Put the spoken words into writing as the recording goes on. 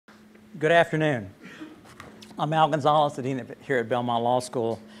Good afternoon. I'm Al Gonzales, the Dean here at Belmont Law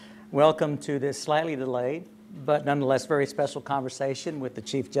School. Welcome to this slightly delayed, but nonetheless very special conversation with the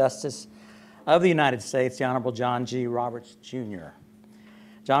Chief Justice of the United States, the Honorable John G. Roberts, Jr.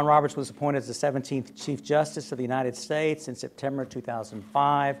 John Roberts was appointed as the 17th Chief Justice of the United States in September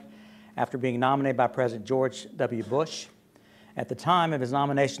 2005 after being nominated by President George W. Bush. At the time of his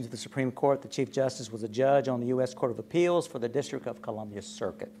nomination to the Supreme Court, the Chief Justice was a judge on the U.S. Court of Appeals for the District of Columbia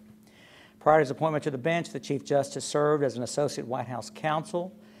Circuit. Prior to his appointment to the bench, the Chief Justice served as an Associate White House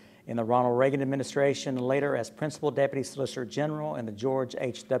Counsel in the Ronald Reagan administration and later as Principal Deputy Solicitor General in the George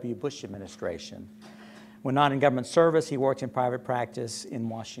H.W. Bush administration. When not in government service, he worked in private practice in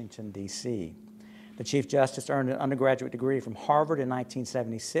Washington, D.C. The Chief Justice earned an undergraduate degree from Harvard in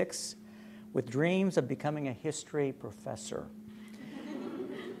 1976 with dreams of becoming a history professor.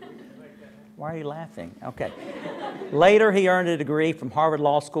 Why are you laughing? Okay. Later, he earned a degree from Harvard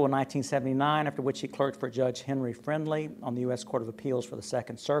Law School in 1979, after which he clerked for Judge Henry Friendly on the U.S. Court of Appeals for the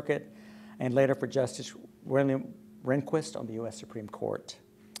Second Circuit, and later for Justice William Rehnquist on the U.S. Supreme Court.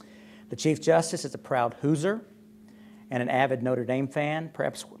 The Chief Justice is a proud Hoosier and an avid Notre Dame fan.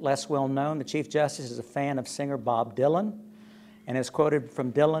 Perhaps less well known, the Chief Justice is a fan of singer Bob Dylan and is quoted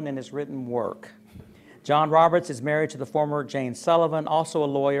from Dylan in his written work. John Roberts is married to the former Jane Sullivan, also a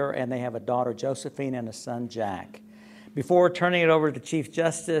lawyer, and they have a daughter, Josephine, and a son, Jack. Before turning it over to the Chief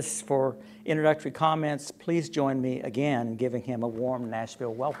Justice for introductory comments, please join me again in giving him a warm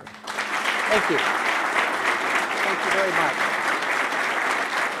Nashville welcome. Thank you. Thank you very much.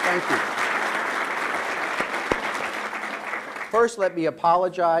 Thank you. First, let me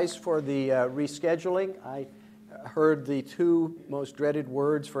apologize for the rescheduling. I heard the two most dreaded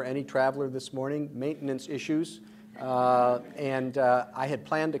words for any traveler this morning, maintenance issues. I had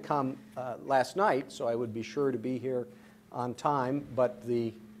planned to come last night, so I would be sure to be here on time, but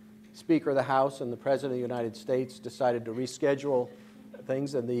the Speaker of the House and the President of the United States decided to reschedule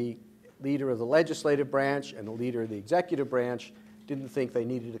things, and the leader of the legislative branch and the leader of the executive branch didn't think they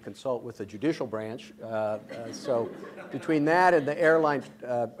needed to consult with the judicial branch. So between that and the airline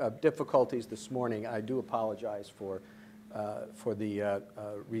difficulties this morning, I do apologize for the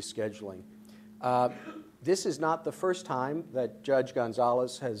rescheduling. This is not the first time that Judge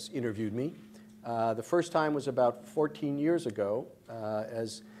Gonzales has interviewed me. The first time was about 14 years ago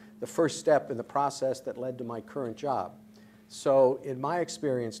as the first step in the process that led to my current job. So in my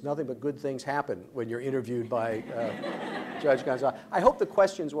experience, nothing but good things happen when you're interviewed by Judge Gonzales. I hope the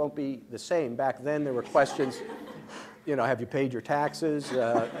questions won't be the same. Back then there were questions, you know, have you paid your taxes?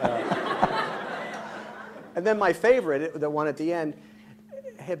 And then my favorite, the one at the end,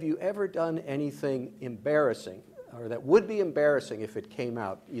 have you ever done anything embarrassing or that would be embarrassing if it came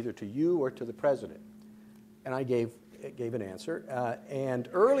out either to you or to the President? And I gave an answer. And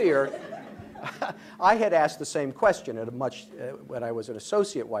earlier, I had asked the same question at when I was an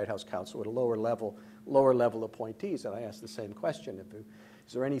associate White House counsel at a lower level appointees, and I asked the same question: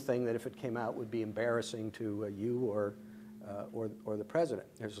 is there anything that if it came out would be embarrassing to you or the President?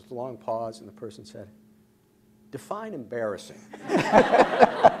 There's a long pause, and the person said, "Define embarrassing."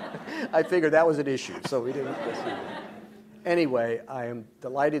 I figured that was an issue, so we didn't proceed. Anyway, I am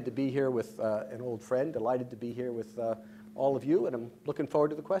delighted to be here with an old friend, delighted to be here with all of you, and I'm looking forward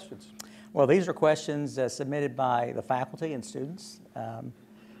to the questions. Well, these are questions submitted by the faculty and students.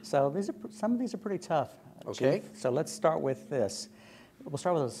 So some of these are pretty tough, Okay. Chief. So let's start with this. We'll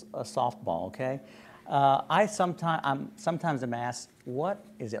start with a softball, okay? I sometimes am asked, what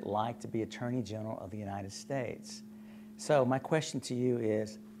is it like to be Attorney General of the United States? So my question to you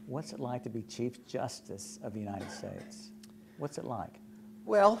is, what's it like to be Chief Justice of the United States? What's it like?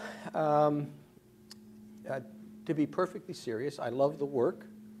 Well, to be perfectly serious, I love the work.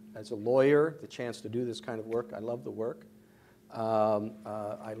 As a lawyer, the chance to do this kind of work, I love the work.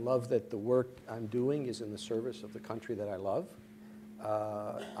 I love that the work I'm doing is in the service of the country that I love.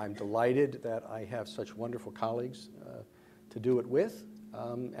 I'm delighted that I have such wonderful colleagues to do it with,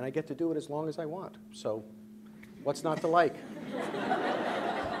 and I get to do it as long as I want. So what's not to like?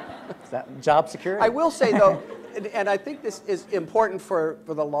 Is that job security? I will say, though, and I think this is important for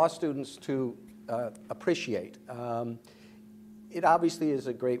the law students to appreciate. It obviously is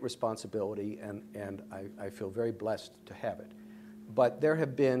a great responsibility, and I feel very blessed to have it. But there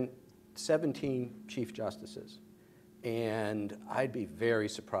have been 17 Chief Justices, and I'd be very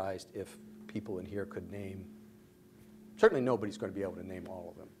surprised if people in here could name, certainly nobody's going to be able to name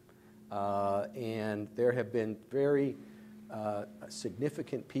all of them. And there have been very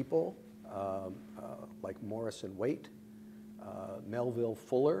significant people like Morrison Waite, Melville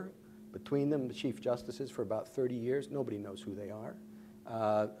Fuller. Between them, the Chief Justices for about 30 years. Nobody knows who they are.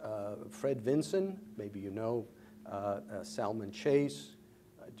 Fred Vinson, maybe you know, Salmon Chase,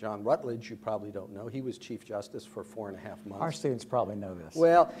 John Rutledge, you probably don't know. He was Chief Justice for 4.5 months. Our students probably know this.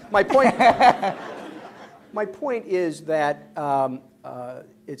 Well, my point, my point is that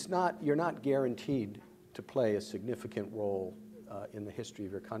you're not guaranteed to play a significant role in the history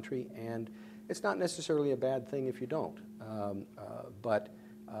of your country, and it's not necessarily a bad thing if you don't. But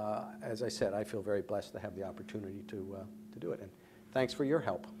as I said, I feel very blessed to have the opportunity to do it, and thanks for your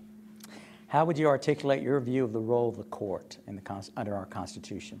help. How would you articulate your view of the role of the court in under our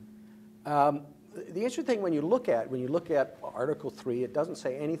Constitution? The interesting thing when you look at Article 3, it doesn't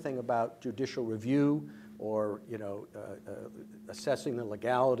say anything about judicial review or assessing the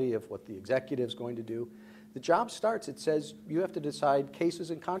legality of what the executive is going to do. The job starts, it says you have to decide cases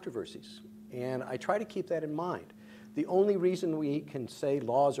and controversies, and I try to keep that in mind. The only reason we can say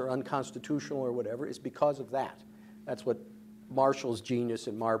laws are unconstitutional or whatever is because of that. That's what Marshall's genius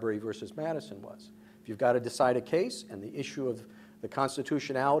in Marbury versus Madison was. If you've got to decide a case and the issue of the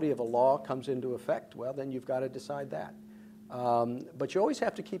constitutionality of a law comes into effect, well, then you've got to decide that. But you always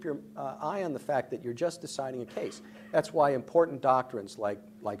have to keep your eye on the fact that you're just deciding a case. That's why important doctrines like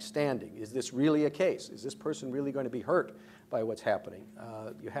standing, is this really a case? Is this person really going to be hurt by what's happening?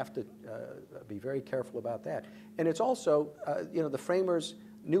 You have to be very careful about that. And it's also, the framers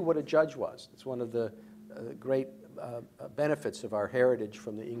knew what a judge was. It's one of the great benefits of our heritage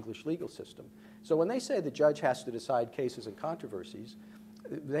from the English legal system. So when they say the judge has to decide cases and controversies,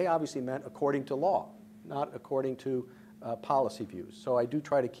 they obviously meant according to law, not according to policy views. So I do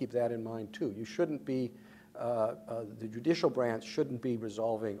try to keep that in mind too. You shouldn't be, the judicial branch shouldn't be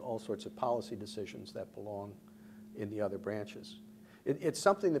resolving all sorts of policy decisions that belong in the other branches. It's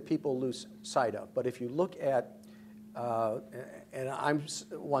something that people lose sight of, but if you look at and I'm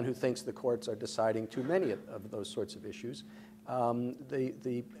one who thinks the courts are deciding too many of those sorts of issues.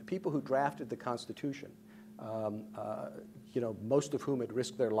 The people who drafted the Constitution, most of whom had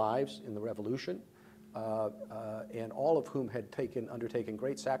risked their lives in the Revolution, and all of whom had undertaken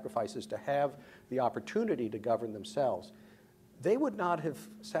great sacrifices to have the opportunity to govern themselves, they would not have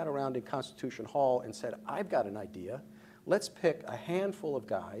sat around in Constitution Hall and said, I've got an idea. Let's pick a handful of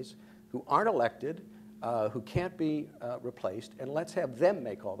guys who aren't elected, who can't be replaced, and let's have them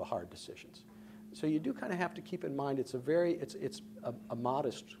make all the hard decisions. So you do kind of have to keep in mind it's a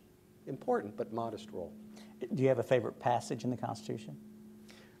modest, important but modest role. Do you have a favorite passage in the Constitution?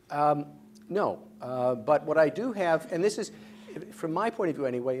 No, but what I do have, and this is, from my point of view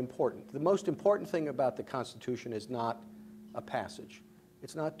anyway, important. The most important thing about the Constitution is not a passage.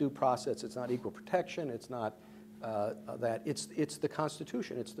 It's not due process, it's not equal protection, it's not that. It's the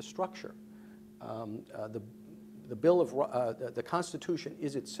Constitution, it's the structure. The Constitution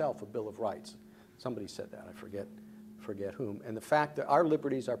is itself a Bill of Rights. Somebody said that, I forget whom. And the fact that our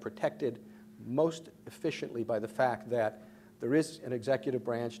liberties are protected most efficiently by the fact that there is an executive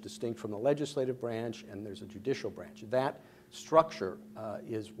branch distinct from the legislative branch, and there's a judicial branch. That structure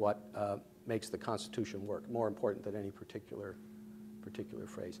is what makes the Constitution work, more important than any particular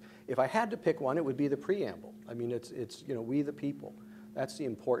phrase. If I had to pick one, it would be the preamble. I mean, it's we the people. That's the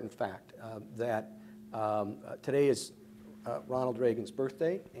important fact, that today is Ronald Reagan's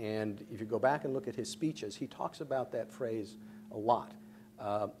birthday, and if you go back and look at his speeches, he talks about that phrase a lot.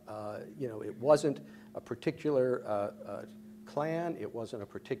 It wasn't a particular clan, it wasn't a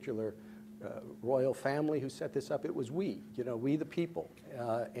particular royal family who set this up, it was we the people,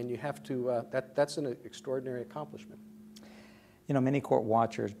 and you have to, that's an extraordinary accomplishment. Many court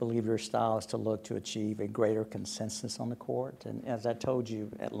watchers believe your style is to look to achieve a greater consensus on the court. And as I told you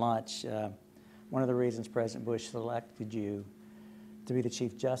at lunch, one of the reasons President Bush selected you to be the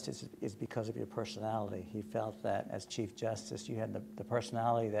Chief Justice is because of your personality. He felt that as Chief Justice, you had the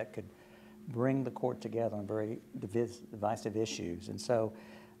personality that could bring the court together on very divisive issues. And so,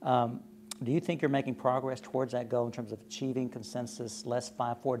 do you think you're making progress towards that goal in terms of achieving consensus, less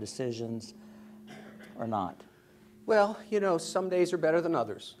 5-4 decisions, or not? Well, some days are better than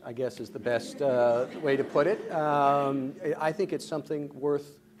others, I guess is the best way to put it. I think it's something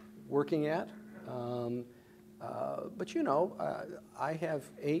worth working at. But I have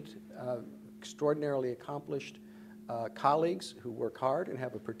 8 extraordinarily accomplished colleagues who work hard and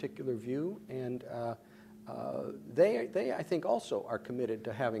have a particular view, and they, I think, also are committed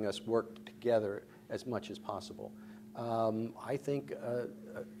to having us work together as much as possible. I think a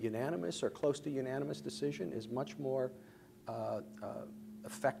unanimous or close to unanimous decision is much more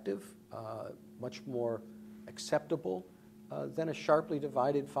effective, much more acceptable than a sharply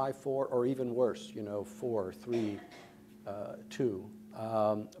divided 5-4, or even worse, 4-3-2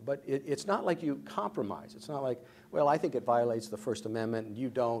 But it's not like you compromise. It's not like, well, I think it violates the First Amendment and you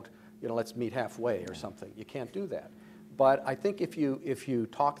don't, let's meet halfway or something. You can't do that. But I think if you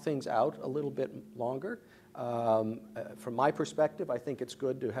talk things out a little bit longer, from my perspective, I think it's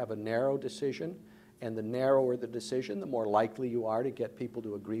good to have a narrow decision, and the narrower the decision, the more likely you are to get people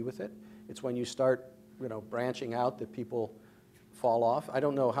to agree with it. It's when you start, branching out that people fall off. I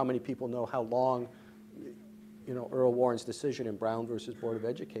don't know how many people know how long, Earl Warren's decision in Brown versus Board of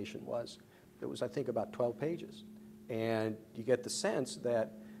Education was. It was, I think, about 12 pages. And you get the sense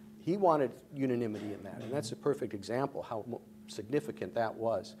that he wanted unanimity in that, and that's a perfect example how significant that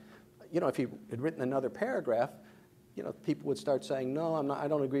was. If he had written another paragraph, people would start saying, no, I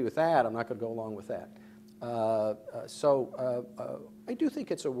don't agree with that, I'm not going to go along with that. I do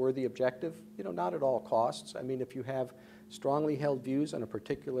think it's a worthy objective, not at all costs. I mean, if you have strongly held views on a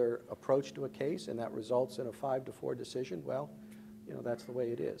particular approach to a case and that results in a 5-4 decision, well, that's the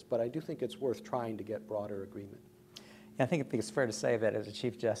way it is. But I do think it's worth trying to get broader agreement. I think it's fair to say that as a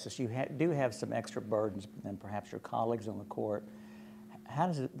Chief Justice, you do have some extra burdens than perhaps your colleagues on the court.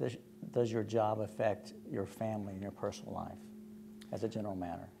 How does your job affect your family and your personal life as a general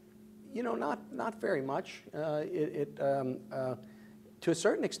matter? Not very much. To a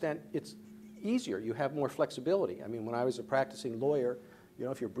certain extent, it's easier. You have more flexibility. I mean, when I was a practicing lawyer,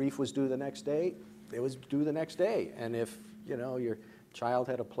 if your brief was due the next day, it was due the next day. And if, your child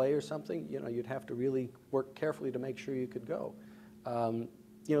had a play or something, you'd have to really work carefully to make sure you could go.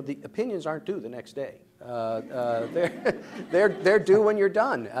 The opinions aren't due the next day. They're due when you're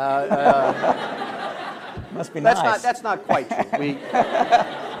done. Must be nice. That's not quite true.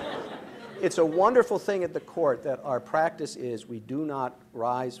 It's a wonderful thing at the court that our practice is we do not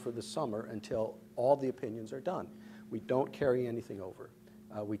rise for the summer until all the opinions are done. We don't carry anything over.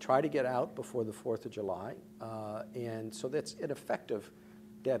 We try to get out before the 4th of July, and so that's an effective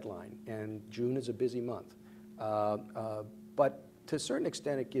deadline, and June is a busy month. But to a certain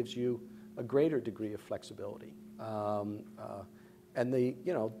extent, it gives you a greater degree of flexibility. And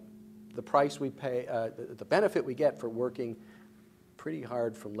the price we pay, the benefit we get for working pretty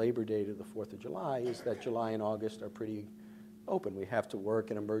hard from Labor Day to the 4th of July is that July and August are pretty open. We have to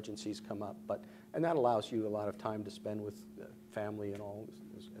work and emergencies come up, and that allows you a lot of time to spend with family and all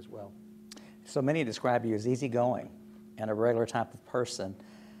as well. So many describe you as easygoing and a regular type of person.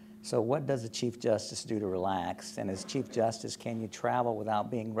 So what does a Chief Justice do to relax? And as Chief Justice, can you travel without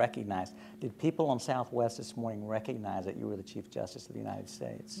being recognized? Did people on Southwest this morning recognize that you were the Chief Justice of the United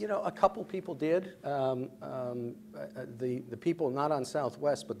States? A couple people did. The people not on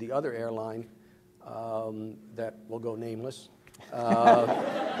Southwest, but the other airline that will go nameless.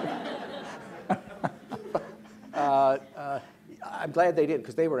 I'm glad they didn't,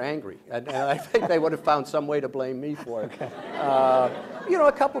 because they were angry, and I think they would have found some way to blame me for it. Okay.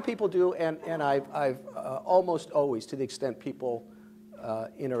 A couple people do, and I've almost always, to the extent people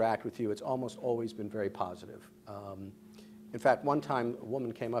interact with you, it's almost always been very positive. In fact, one time a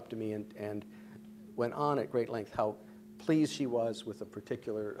woman came up to me and went on at great length how pleased she was with a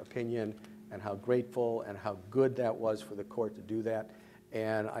particular opinion and how grateful and how good that was for the court to do that.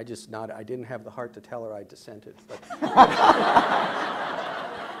 And I just nodded. I didn't have the heart to tell her I dissented. But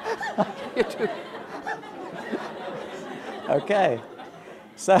Okay.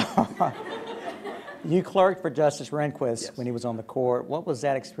 So you clerked for Justice Rehnquist Yes. when he was on the court. What was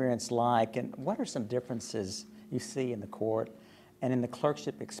that experience like, and what are some differences you see in the court and in the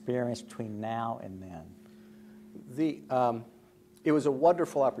clerkship experience between now and then? It was a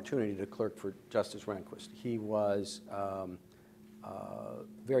wonderful opportunity to clerk for Justice Rehnquist. He was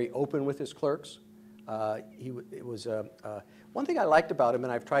very open with his clerks. One thing I liked about him,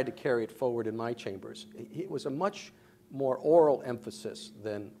 and I've tried to carry it forward in my chambers, it was a much more oral emphasis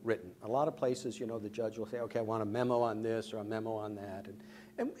than written. A lot of places, the judge will say, okay, I want a memo on this or a memo on that.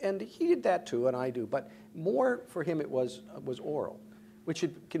 And he did that too, and I do. But more for him it was oral, which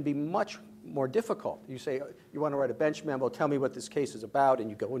can be much more difficult. You say, you want to write a bench memo, tell me what this case is about, and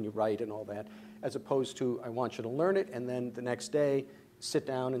you go and you write and all that, as opposed to, I want you to learn it, and then the next day, sit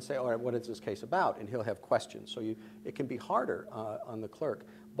down and say, all right, what is this case about? And he'll have questions. So it can be harder on the clerk.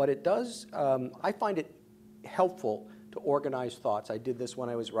 But it does, I find it helpful to organize thoughts. I did this when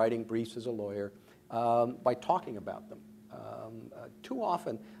I was writing briefs as a lawyer, by talking about them. Too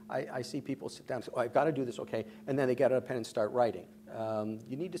often, I see people sit down and say, oh, I've got to do this, okay, and then they get out a pen and start writing.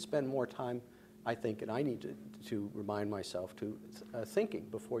 You need to spend more time, I think, and I need to remind myself to thinking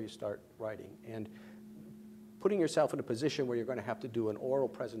before you start writing. And putting yourself in a position where you're going to have to do an oral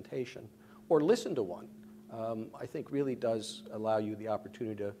presentation or listen to one, I think really does allow you the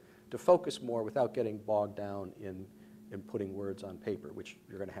opportunity to focus more without getting bogged down in and putting words on paper, which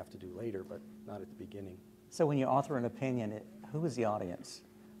you're going to have to do later, but not at the beginning. So when you author an opinion, who is the audience?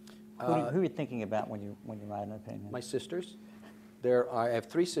 Who are you thinking about when you write an opinion? My sisters. I have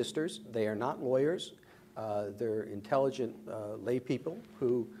 3 sisters. They are not lawyers. They're intelligent lay people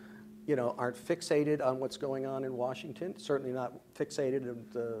who, aren't fixated on what's going on in Washington, certainly not fixated in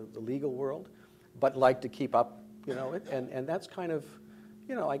the legal world, but like to keep up, it. And that's kind of,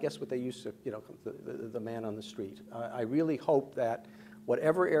 I guess what they used to, the man on the street. I really hope that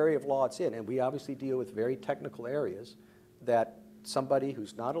whatever area of law it's in, and we obviously deal with very technical areas, that somebody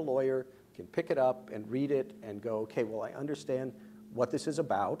who's not a lawyer can pick it up and read it and go, okay, well, I understand what this is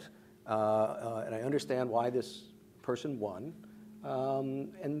about, and I understand why this person won,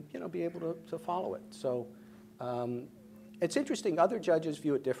 and be able to follow it. So it's interesting. Other judges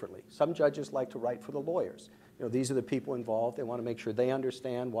view it differently. Some judges like to write for the lawyers. These are the people involved. They want to make sure they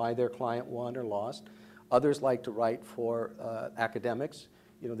understand why their client won or lost. Others like to write for academics.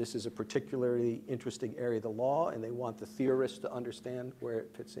 This is a particularly interesting area of the law, and they want the theorists to understand where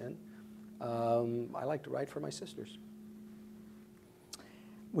it fits in. I like to write for my sisters.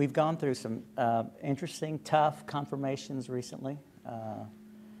 We've gone through some interesting, tough confirmations recently.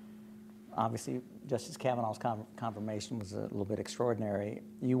 Obviously, Justice Kavanaugh's confirmation was a little bit extraordinary.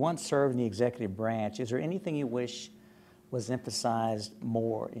 You once served in the executive branch. Is there anything you wish was emphasized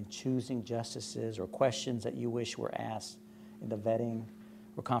more in choosing justices, or questions that you wish were asked in the vetting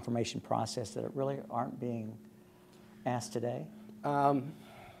or confirmation process that really aren't being asked today? I've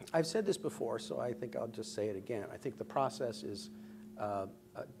said this before, so I think I'll just say it again. I think the process is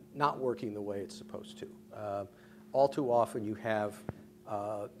not working the way it's supposed to. All too often you have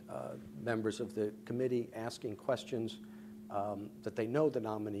members of the committee asking questions that they know the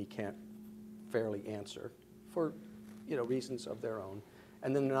nominee can't fairly answer for reasons of their own,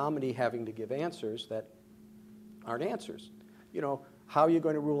 and then the nominee having to give answers that aren't answers. How are you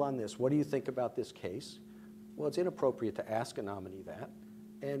going to rule on this? What do you think about this case? Well, it's inappropriate to ask a nominee that,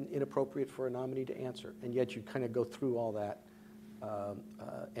 and inappropriate for a nominee to answer, and yet you kind of go through all that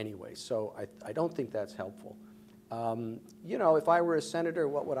anyway. So I don't think that's helpful. If I were a senator,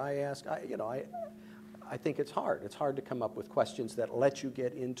 what would I ask? I think it's hard. It's hard to come up with questions that let you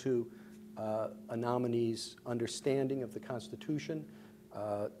get into a nominee's understanding of the Constitution,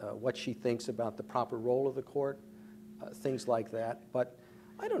 what she thinks about the proper role of the court, things like that. But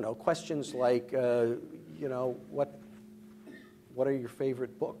I don't know, questions like, what are your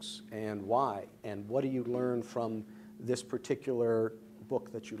favorite books and why? And what do you learn from this particular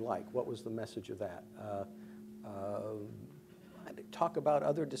book that you like? What was the message of that? Talk about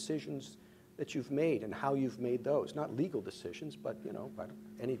other decisions that you've made and how you've made those. Not legal decisions, but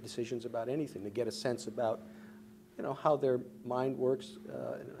any decisions about anything, to get a sense about how their mind works,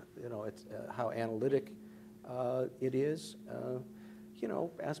 how analytic it is.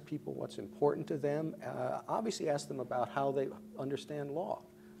 Ask people what's important to them. Obviously ask them about how they understand law.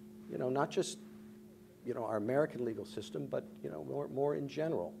 Not just our American legal system, but more in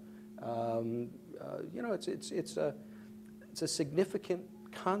general. It's a significant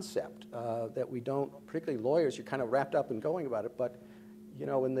concept that we don't, particularly lawyers, you're kind of wrapped up in going about it, but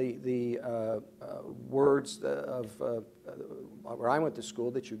in the words of where I went to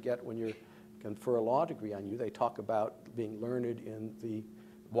school that you get when you confer a law degree on you, they talk about being learned in the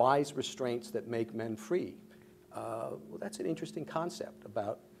wise restraints that make men free. Well, that's an interesting concept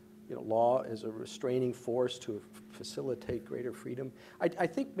about law as a restraining force to facilitate greater freedom. I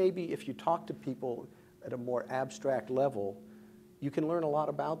think maybe if you talk to people at a more abstract level, you can learn a lot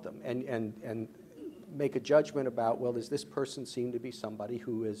about them and make a judgment about, well, does this person seem to be somebody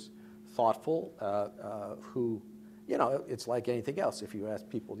who is thoughtful, who, it's like anything else. If you ask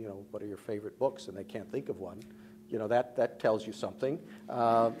people, what are your favorite books, and they can't think of one, that tells you something.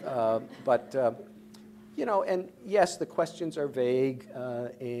 And yes, the questions are vague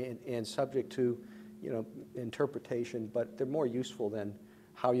and subject to, interpretation, but they're more useful than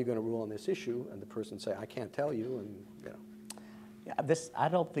how are you going to rule on this issue, and the person say, I can't tell you, and Yeah, I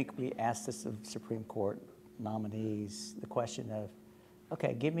don't think we asked this of Supreme Court nominees, the question of,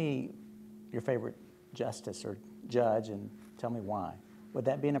 okay, give me your favorite justice or judge and tell me why. Would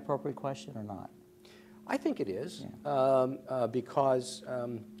that be an appropriate question or not? I think it is, Yeah. because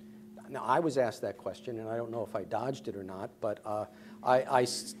now I was asked that question, and I don't know if I dodged it or not, but I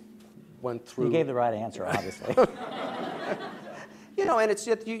went through. You gave the right answer, obviously. And it's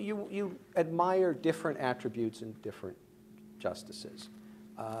just, you admire different attributes in different justices.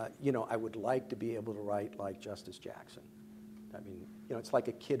 I would like to be able to write like Justice Jackson. I mean, it's like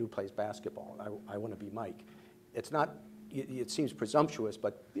a kid who plays basketball. I want to be Mike. It's not it seems presumptuous,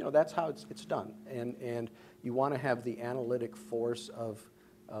 but that's how it's done. And you want to have the analytic force of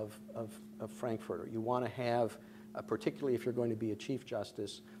Frankfurter. You want to have, particularly if you're going to be a Chief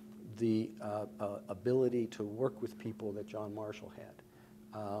Justice, the ability to work with people that John Marshall had.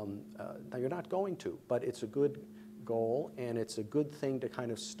 Now you're not going to, but it's a good goal, and it's a good thing to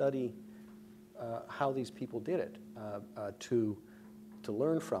kind of study how these people did it, to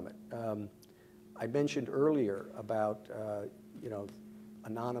learn from it. I mentioned earlier about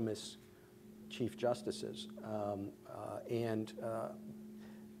anonymous Chief Justices, and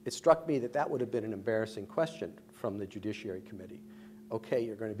it struck me that would have been an embarrassing question from the Judiciary Committee. Okay,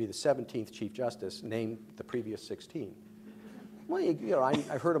 you're going to be the 17th Chief Justice, name the previous 16. Well,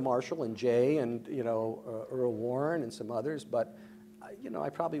 I've heard of Marshall and Jay and Earl Warren and some others, but I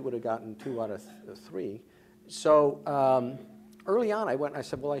probably would have gotten 2 out of 3. So early on, I went and I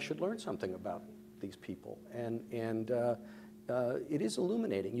said, well, I should learn something about these people, and it is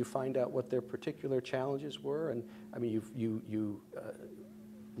illuminating. You find out what their particular challenges were, and I mean, you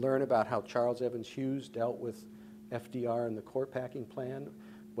learn about how Charles Evans Hughes dealt with FDR and the court packing plan.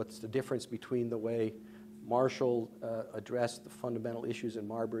 What's the difference between the way Marshall addressed the fundamental issues in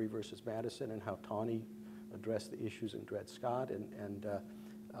Marbury versus Madison, and how Tawney addressed the issues in Dred Scott,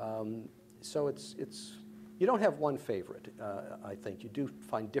 so it's you don't have one favorite. I think you do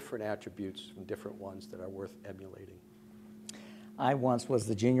find different attributes from different ones that are worth emulating. I once was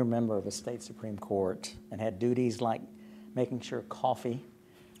the junior member of a state Supreme Court and had duties like making sure coffee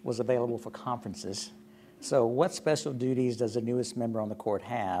was available for conferences. So what special duties does the newest member on the court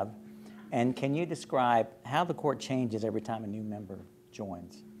have? And can you describe how the court changes every time a new member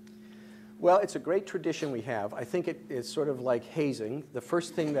joins? Well, it's a great tradition we have. I think it is sort of like hazing. The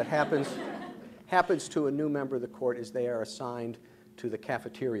first thing that happens to a new member of the court is they are assigned to the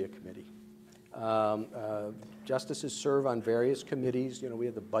cafeteria committee. Justices serve on various committees. We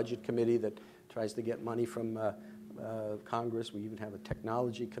have the budget committee that tries to get money from Congress. We even have a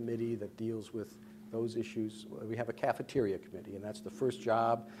technology committee that deals with those issues. We have a cafeteria committee, and that's the first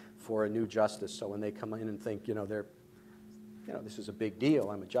job for a new justice. So when they come in and think, this is a big deal,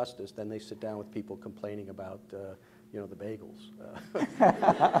 I'm a justice, then they sit down with people complaining about, the bagels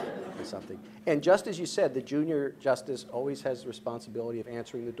or something. And just as you said, the junior justice always has the responsibility of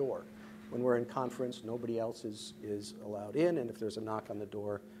answering the door. When we're in conference, nobody else is allowed in, and if there's a knock on the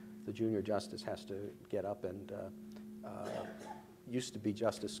door, the junior justice has to get up and used to be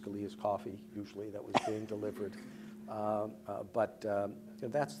Justice Scalia's coffee, usually, that was being delivered. But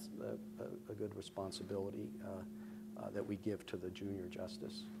that's a good responsibility that we give to the junior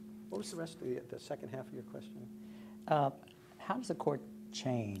justice. What was the rest of the second half of your question? How does the court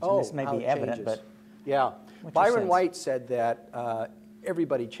change? Oh, and this may how be it evident, changes. but yeah, what's your Byron sense? White said that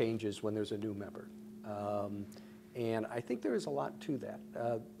everybody changes when there's a new member. And I think there is a lot to that.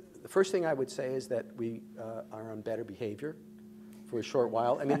 The first thing I would say is that we are on better behavior for a short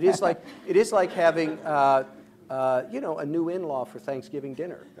while. I mean, it is like having a new in-law for Thanksgiving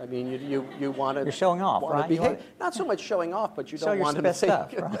dinner. I mean, you want to. You're showing off, right? Behave. Not so much showing off, but you show don't your want to best think.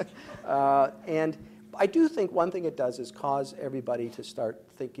 stuff, right? And I do think one thing it does is cause everybody to start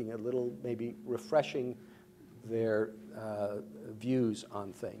thinking a little, maybe refreshing their views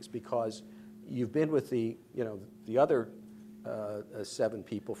on things, because you've been with the other 7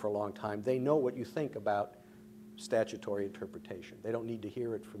 people for a long time. They know what you think about statutory interpretation. They don't need to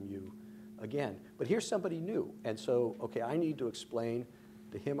hear it from you again. But here's somebody new, and so, okay, I need to explain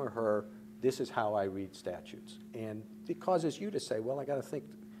to him or her, this is how I read statutes. And it causes you to say, well, I got to think,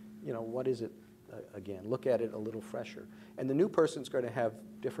 what is it again? Look at it a little fresher. And the new person's going to have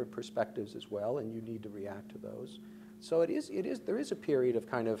different perspectives as well, and you need to react to those. So there is a period of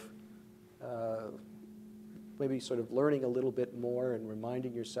kind of maybe sort of learning a little bit more and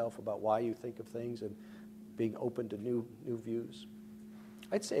reminding yourself about why you think of things and being open to new views.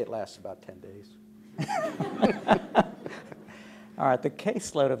 I'd say it lasts about 10 days. All right, the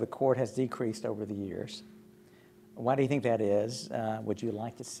caseload of the court has decreased over the years. Why do you think that is? Would you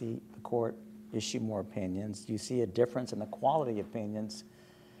like to see the court issue more opinions? Do you see a difference in the quality of opinions,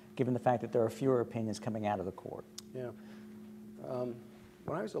 given the fact that there are fewer opinions coming out of the court? Yeah.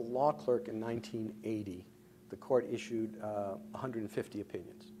 When I was a law clerk in 1980, the court issued 150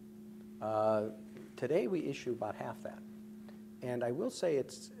 opinions. Today we issue about half that. And I will say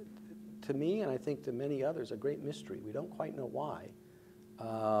it's, to me, and I think to many others, a great mystery. We don't quite know why.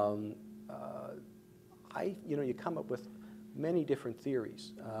 You come up with many different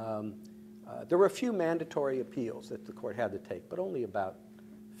theories. There were a few mandatory appeals that the court had to take, but only about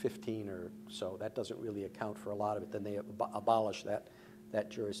 15 or so. That doesn't really account for a lot of it. Then they abolished that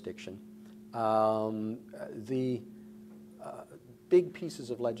jurisdiction. The big pieces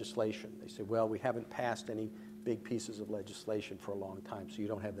of legislation. They say, well, we haven't passed any big pieces of legislation for a long time, so you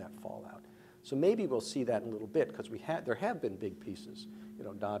don't have that fallout. So maybe we'll see that in a little bit, because there have been big pieces, you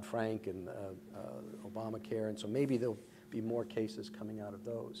know, Dodd-Frank and Obamacare, and so maybe there'll be more cases coming out of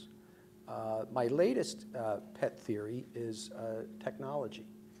those. My latest pet theory is technology.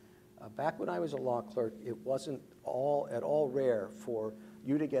 Back when I was a law clerk, it wasn't at all rare for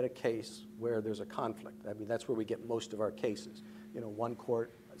you to get a case where there's a conflict. I mean, that's where we get most of our cases. You know, one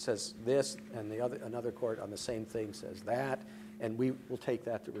court says this, and another court on the same thing says that, and we will take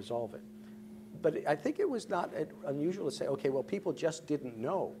that to resolve it. But I think it was not unusual to say, okay, well, people just didn't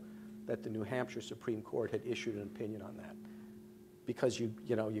know that the New Hampshire Supreme Court had issued an opinion on that. Because you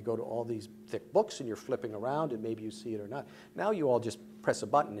go to all these thick books and you're flipping around and maybe you see it or not. Now you all just press a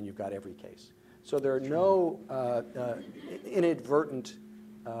button and you've got every case. So there are no inadvertent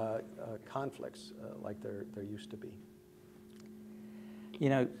conflicts like there used to be. You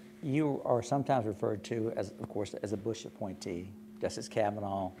know, you are sometimes referred to, as, of course, as a Bush appointee. Justice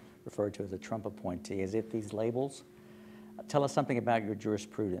Kavanaugh referred to as a Trump appointee, as if these labels tell us something about your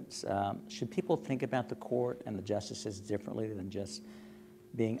jurisprudence. Should people think about the court and the justices differently than just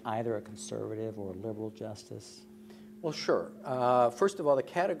being either a conservative or a liberal justice? Well, sure. First of all, the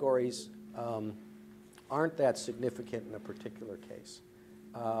categories aren't that significant in a particular case.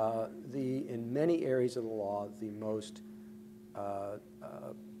 In many areas of the law, the most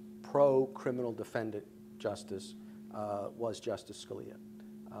pro-criminal defendant justice was Justice Scalia.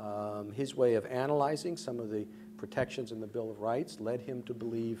 His way of analyzing some of the protections in the Bill of Rights led him to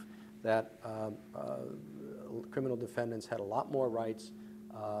believe that criminal defendants had a lot more rights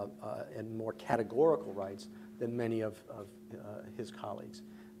and more categorical rights than many of his colleagues.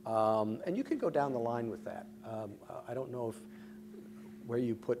 And you can go down the line with that. I don't know where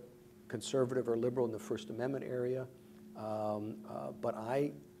you put conservative or liberal in the First Amendment area, but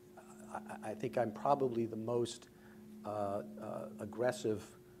I think I'm probably the most aggressive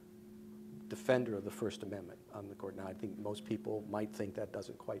defender of the First Amendment on the court. Now, I think most people might think that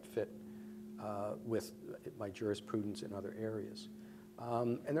doesn't quite fit with my jurisprudence in other areas.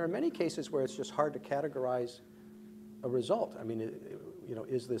 And there are many cases where it's just hard to categorize a result. I mean,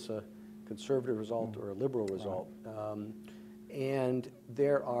 is this a conservative result or a liberal result? And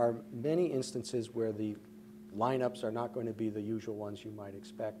there are many instances where the lineups are not going to be the usual ones you might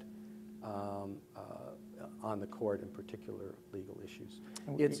expect on the court in particular legal issues.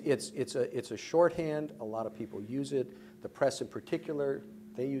 It's a shorthand. A lot of people use it. The press in particular,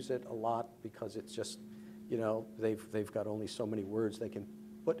 they use it a lot because it's just, they've got only so many words they can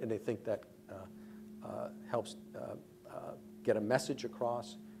put, and they think that helps get a message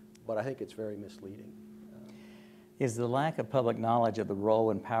across, but I think it's very misleading. Is the lack of public knowledge of the role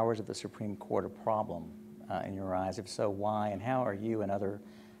and powers of the Supreme Court a problem in your eyes? If so, why, and how are you and other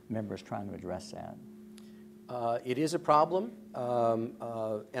members trying to address that? It is a problem,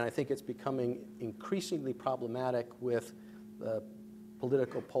 and I think it's becoming increasingly problematic with the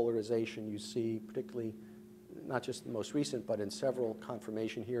political polarization you see, particularly not just the most recent, but in several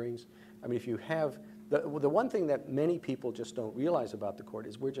confirmation hearings. I mean, if you have, the one thing that many people just don't realize about the court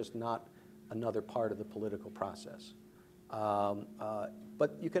is we're just not another part of the political process.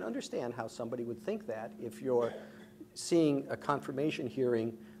 But you can understand how somebody would think that if you're seeing a confirmation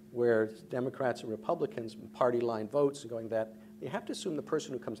hearing where Democrats and Republicans party line votes and going that, you have to assume the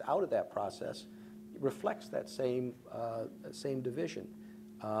person who comes out of that process reflects that same division.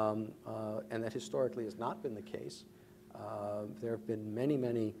 And that historically has not been the case. There have been many,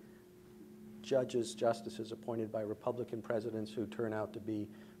 many judges, justices appointed by Republican presidents who turn out to be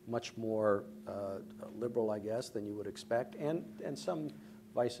much more liberal, I guess, than you would expect, and some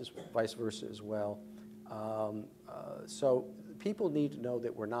vice versa as well. So people need to know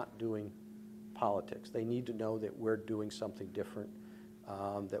that we're not doing politics. They need to know that we're doing something different,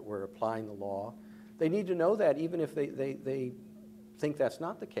 that we're applying the law. They need to know that even if they think that's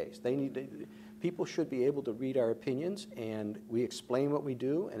not the case. People should be able to read our opinions, and we explain what we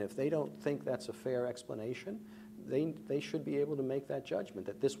do, and if they don't think that's a fair explanation, they should be able to make that judgment,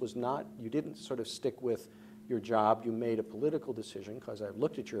 that this was not, you didn't sort of stick with your job, you made a political decision because I've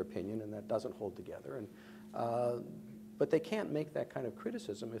looked at your opinion and that doesn't hold together. And, but they can't make that kind of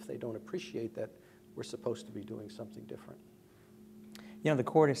criticism if they don't appreciate that we're supposed to be doing something different. You know, the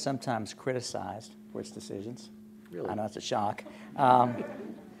court is sometimes criticized for its decisions. Really? I know it's a shock.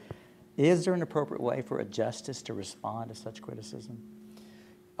 Is there an appropriate way for a justice to respond to such criticism?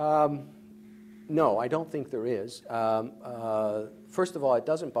 No, I don't think there is. First of all, it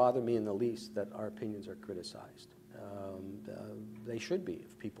doesn't bother me in the least that our opinions are criticized. They should be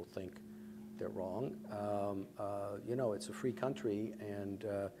if people think they're wrong. You know, it's a free country, and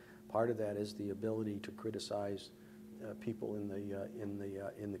part of that is the ability to criticize people in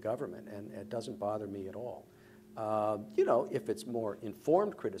the government, and it doesn't bother me at all. You know, if it's more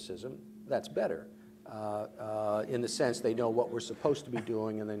informed criticism, that's better. In the sense they know what we're supposed to be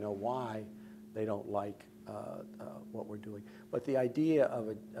doing and they know why they don't like what we're doing. But the idea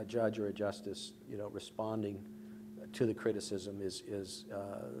of a judge or a justice, you know, responding to the criticism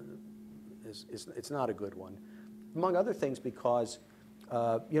it's not a good one. Among other things because,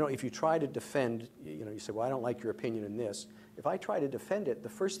 you know, if you try to defend, you know, you say, well, I don't like your opinion in this. If I try to defend it, the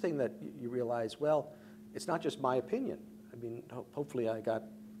first thing that you realize, well, it's not just my opinion. I mean, hopefully I got,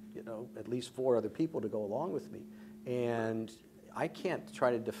 you know, at least 4 other people to go along with me. And I can't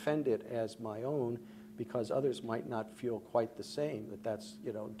try to defend it as my own because others might not feel quite the same, that's,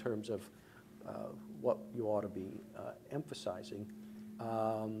 you know, in terms of what you ought to be emphasizing.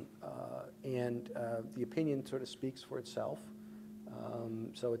 The opinion sort of speaks for itself.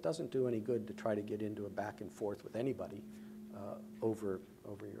 So it doesn't do any good to try to get into a back and forth with anybody over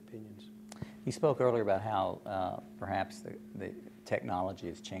your opinions. You spoke earlier about how perhaps the technology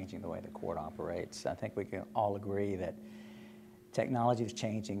is changing the way the court operates. I think we can all agree that technology is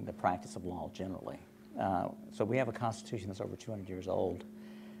changing the practice of law generally. So we have a Constitution that's over 200 years old.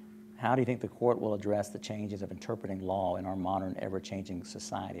 How do you think the court will address the changes of interpreting law in our modern, ever-changing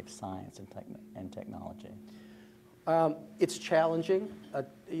society of science and technology? It's challenging,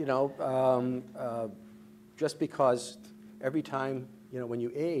 you know, just because every time, you know, when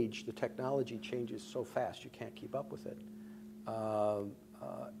you age, the technology changes so fast you can't keep up with it.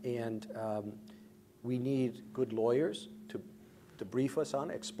 We need good lawyers to brief us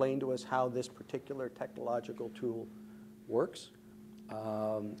on, explain to us how this particular technological tool works.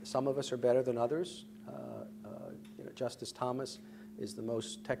 Some of us are better than others. You know, Justice Thomas is the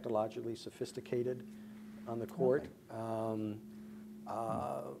most technologically sophisticated on the court. Okay.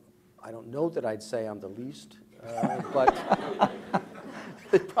 I don't know that I'd say I'm the least, but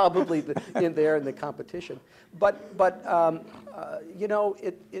probably in the competition. But you know,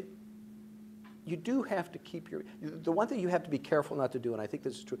 you do have to keep the one thing you have to be careful not to do, and I think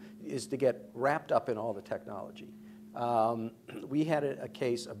this is true, is to get wrapped up in all the technology. We had a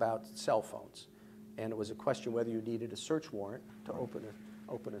case about cell phones, and it was a question whether you needed a search warrant to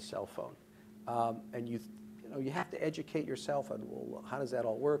open a cell phone. And you know, you have to educate yourself on, well, how does that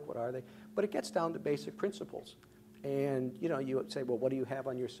all work? What are they? But it gets down to basic principles. And you know, you say, well, what do you have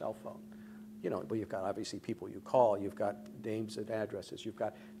on your cell phone? You know, well, you've got obviously people you call, you've got names and addresses, you've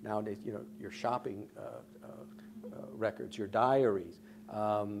got nowadays, you know, your shopping records, your diaries,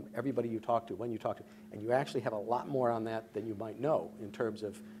 everybody you talk to, when you talk to, and you actually have a lot more on that than you might know in terms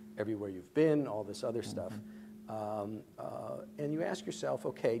of everywhere you've been, all this other stuff. And you ask yourself,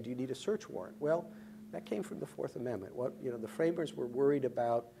 okay, do you need a search warrant? Well, that came from the Fourth Amendment. You know, the framers were worried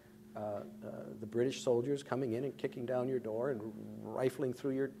about the British soldiers coming in and kicking down your door and rifling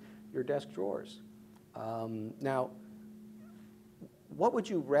through your desk drawers. Now, what would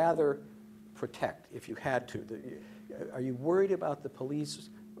you rather protect if you had to? Are you worried about the police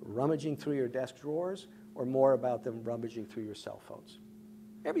rummaging through your desk drawers or more about them rummaging through your cell phones?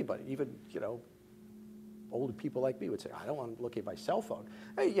 Everybody, even, you know, older people like me would say, I don't want to look at my cell phone.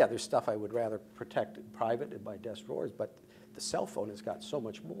 Yeah, there's stuff I would rather protect in private in my desk drawers, but the cell phone has got so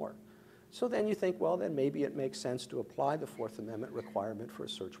much more. So then you think, well, then maybe it makes sense to apply the Fourth Amendment requirement for a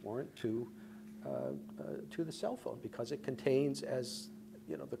search warrant to the cell phone because it contains, as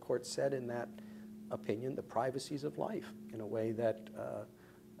you know, the court said in that opinion, the privacies of life in a way that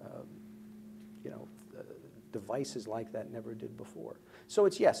you know, devices like that never did before. So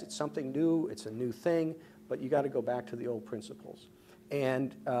it's, yes, it's something new, it's a new thing, but you got to go back to the old principles.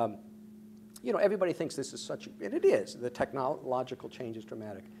 And you know, everybody thinks this is such, and it is, the technological change is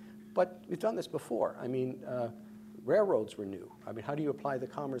dramatic. But we've done this before. I mean, railroads were new. I mean, how do you apply the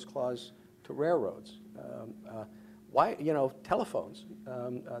Commerce Clause to railroads? Why, you know, telephones,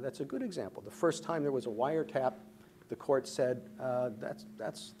 that's a good example. The first time there was a wiretap, the court said,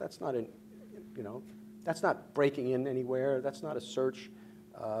 that's not an, you know, that's not breaking in anywhere, that's not a search,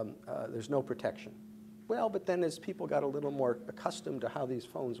 there's no protection. Well, but then as people got a little more accustomed to how these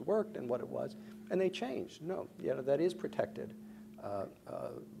phones worked and what it was, and they changed. No, you know, that is protected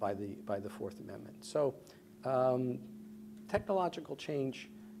by the Fourth Amendment. So technological change,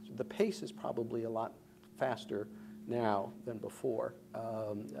 the pace is probably a lot faster now than before,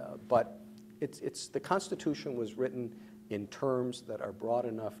 but the Constitution was written in terms that are broad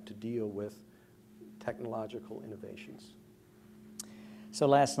enough to deal with technological innovations. So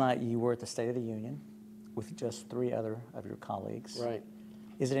last night you were at the State of the Union with just 3 other of your colleagues. Right.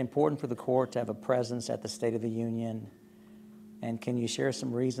 Is it important for the court to have a presence at the State of the Union? And can you share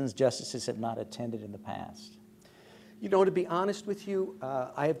some reasons justices have not attended in the past? You know, to be honest with you,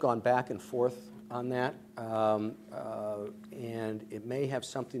 I have gone back and forth on that, and it may have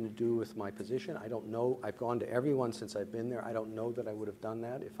something to do with my position. I don't know. I've gone to everyone since I've been there. I don't know that I would have done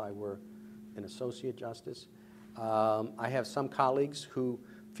that if I were an associate justice. I have some colleagues who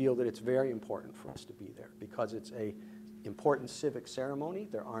feel that it's very important for us to be there because it's an important civic ceremony.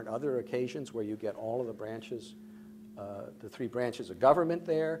 There aren't other occasions where you get all of the branches, the three branches of government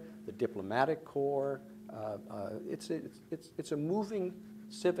there, the diplomatic corps. It's a moving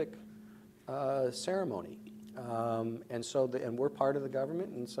civic ceremony, and we're part of the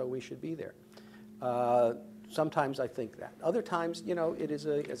government, and so we should be there. Sometimes I think that. Other times, you know, it is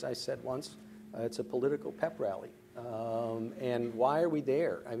as I said once, it's a political pep rally. And why are we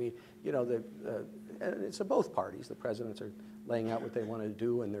there? I mean, you know, it's a both parties. The presidents are laying out what they want to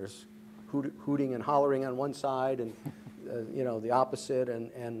do, and there's hooting and hollering on one side, and you know, the opposite.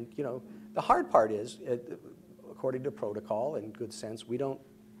 And you know, the hard part is, according to protocol and good sense, we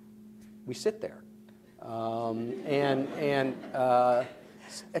sit there,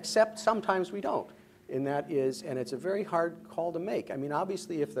 except sometimes we don't. And it's a very hard call to make. I mean,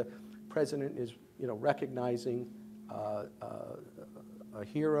 obviously, if the president is, you know, recognizing a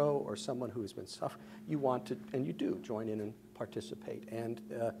hero or someone who has been suffering, you want to, and you do, join in and participate. And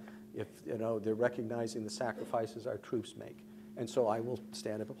if, you know, they're recognizing the sacrifices our troops make. And so I will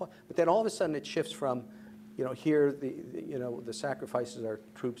stand up and applaud. But then all of a sudden it shifts from, you know, here, you know, the sacrifices our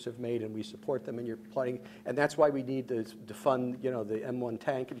troops have made and we support them, and you're applauding. And that's why we need to fund, you know, the M1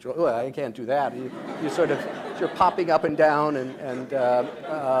 tank. And you go, oh, I can't do that. You're popping up and down.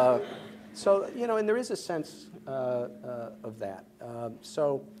 So, you know, and there is a sense of that. And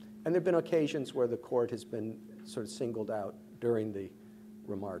there have been occasions where the court has been sort of singled out during the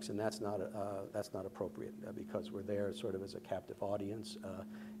remarks, and that's not appropriate because we're there sort of as a captive audience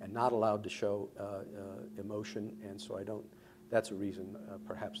and not allowed to show emotion, and so that's a reason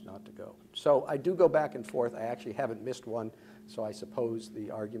perhaps not to go. So I do go back and forth. I actually haven't missed one, so I suppose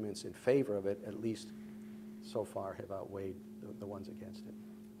the arguments in favor of it, at least so far, have outweighed the ones against it.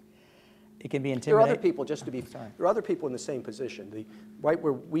 It can be There are intimidating. other people, just to be, there are other people in the same position. Right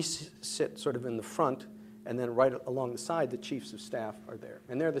where we sit sort of in the front, and then right along the side, the chiefs of staff are there.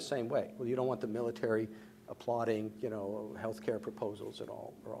 And they're the same way. Well, you don't want the military applauding, you know, healthcare proposals and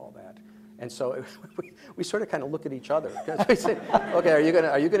all that. And so we sort of kind of look at each other. Because we say, okay, are you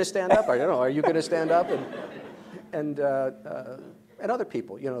gonna stand up? I don't know, are you gonna stand up? And other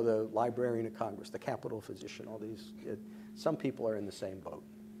people, you know, the Librarian of Congress, the Capitol Physician, all these, some people are in the same boat.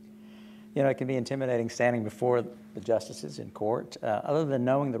 You know, it can be intimidating standing before the justices in court. Other than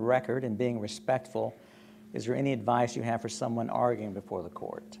knowing the record and being respectful, is there any advice you have for someone arguing before the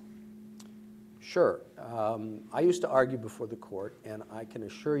court? Sure. I used to argue before the court, and I can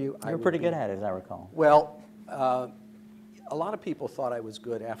assure you You were pretty good at it, as I recall. Well, a lot of people thought I was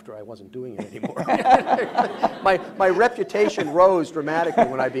good after I wasn't doing it anymore. My reputation rose dramatically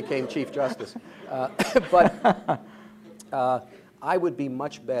when I became Chief Justice. But I would be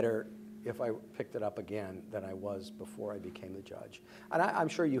much better if I picked it up again than I was before I became the judge. And I'm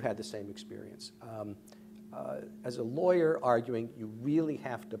sure you had the same experience. As a lawyer arguing, you really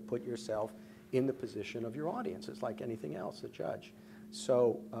have to put yourself in the position of your audience. It's like anything else, a judge.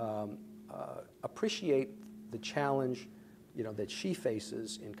 So appreciate the challenge, you know, that she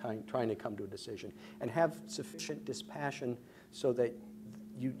faces in trying to come to a decision, and have sufficient dispassion so that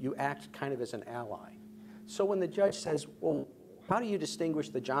you act kind of as an ally. So when the judge says, well, how do you distinguish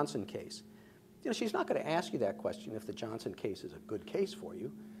the Johnson case? You know, she's not going to ask you that question if the Johnson case is a good case for you.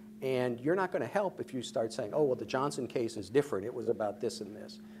 And you're not going to help if you start saying, oh, well, the Johnson case is different. It was about this and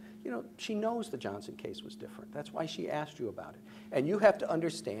this. You know, she knows the Johnson case was different. That's why she asked you about it. And you have to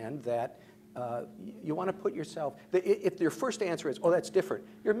understand that you want to put yourself, if your first answer is, oh, that's different,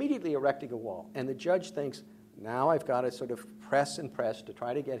 you're immediately erecting a wall. And the judge thinks, now I've got to sort of press and press to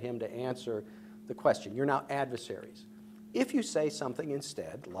try to get him to answer the question. You're now adversaries. If you say something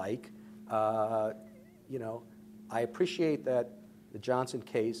instead, like, you know, I appreciate that the Johnson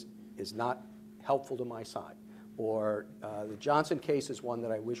case is not helpful to my side, or the Johnson case is one that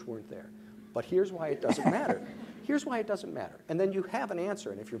I wish weren't there, but here's why it doesn't matter. Here's why it doesn't matter. And then you have an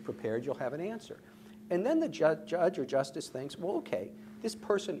answer, and if you're prepared, you'll have an answer. And then the judge or justice thinks, well, okay, this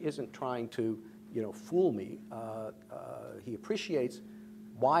person isn't trying to, you know, fool me. He appreciates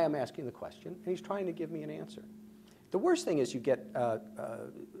why I'm asking the question, and he's trying to give me an answer. The worst thing is you get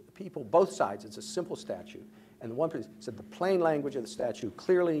people, both sides, it's a simple statute, and the one person said the plain language of the statute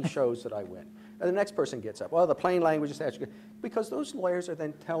clearly shows that I win. And the next person gets up, well, the plain language of the statute, Because those lawyers are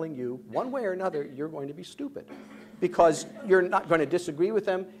then telling you, one way or another, you're going to be stupid. Because you're not going to disagree with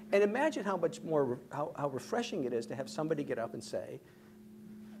them. And imagine how much more, how refreshing it is to have somebody get up and say,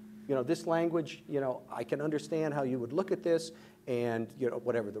 you know, this language, you know, I can understand how you would look at this, and, you know,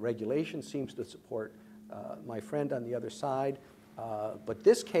 whatever, the regulation seems to support my friend on the other side. But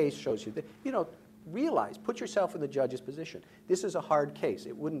this case shows you that, you know, realize, put yourself in the judge's position. This is a hard case.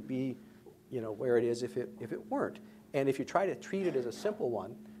 It wouldn't be, you know, where it is if it weren't. And if you try to treat it as a simple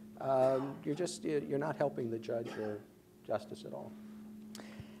one, you're not helping the judge or justice at all.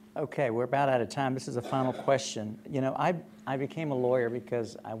 Okay, we're about out of time. This is a final question. You know, I became a lawyer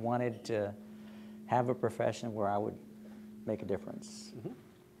because I wanted to have a profession where I would make a difference. Mm-hmm.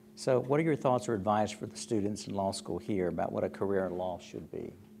 So what are your thoughts or advice for the students in law school here about what a career in law should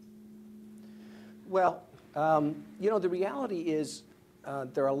be? Well, you know, the reality is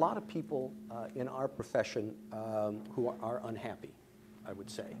there are a lot of people in our profession who are unhappy, I would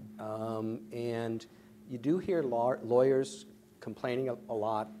say. And you do hear lawyers complaining a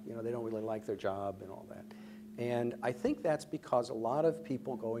lot. You know, they don't really like their job and all that. And I think that's because a lot of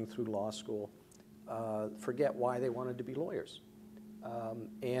people going through law school forget why they wanted to be lawyers.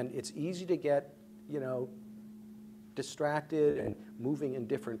 And it's easy to get, you know, distracted and moving in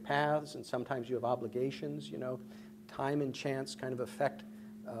different paths, and sometimes you have obligations, you know. Time and chance kind of affect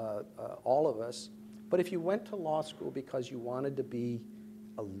all of us. But if you went to law school because you wanted to be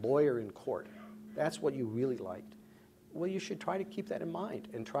a lawyer in court, that's what you really liked, well, you should try to keep that in mind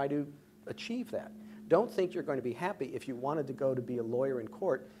and try to achieve that. Don't think you're going to be happy if you wanted to go to be a lawyer in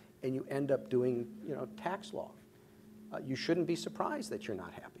court and you end up doing, you know, tax law. You shouldn't be surprised that you're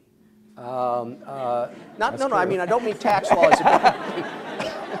not happy. I mean, I don't mean tax law as a bad thing.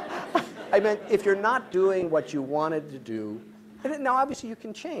 I meant if you're not doing what you wanted to do, and now obviously you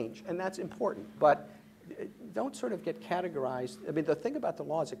can change, and that's important, but don't sort of get categorized. I mean, the thing about the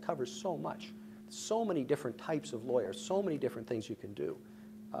law is it covers so much, so many different types of lawyers, so many different things you can do.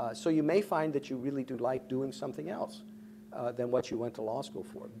 So you may find that you really do like doing something else than what you went to law school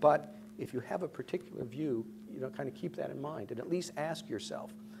for. But if you have a particular view, you know, kind of keep that in mind, and at least ask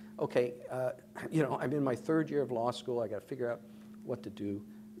yourself, okay, you know, I'm in my third year of law school. I got to figure out what to do.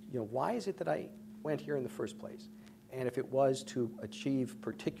 You know, why is it that I went here in the first place? And if it was to achieve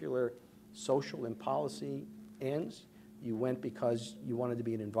particular social and policy ends, you went because you wanted to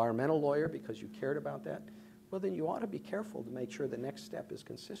be an environmental lawyer because you cared about that, well, then you ought to be careful to make sure the next step is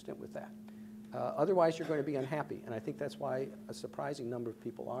consistent with that. Otherwise, you're going to be unhappy, and I think that's why a surprising number of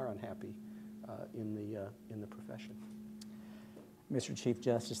people are unhappy in the profession. Mr. Chief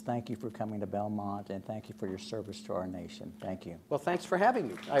Justice, thank you for coming to Belmont, and thank you for your service to our nation. Thank you. Well, thanks for having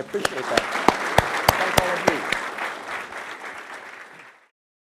me. I appreciate that. Thank all of you.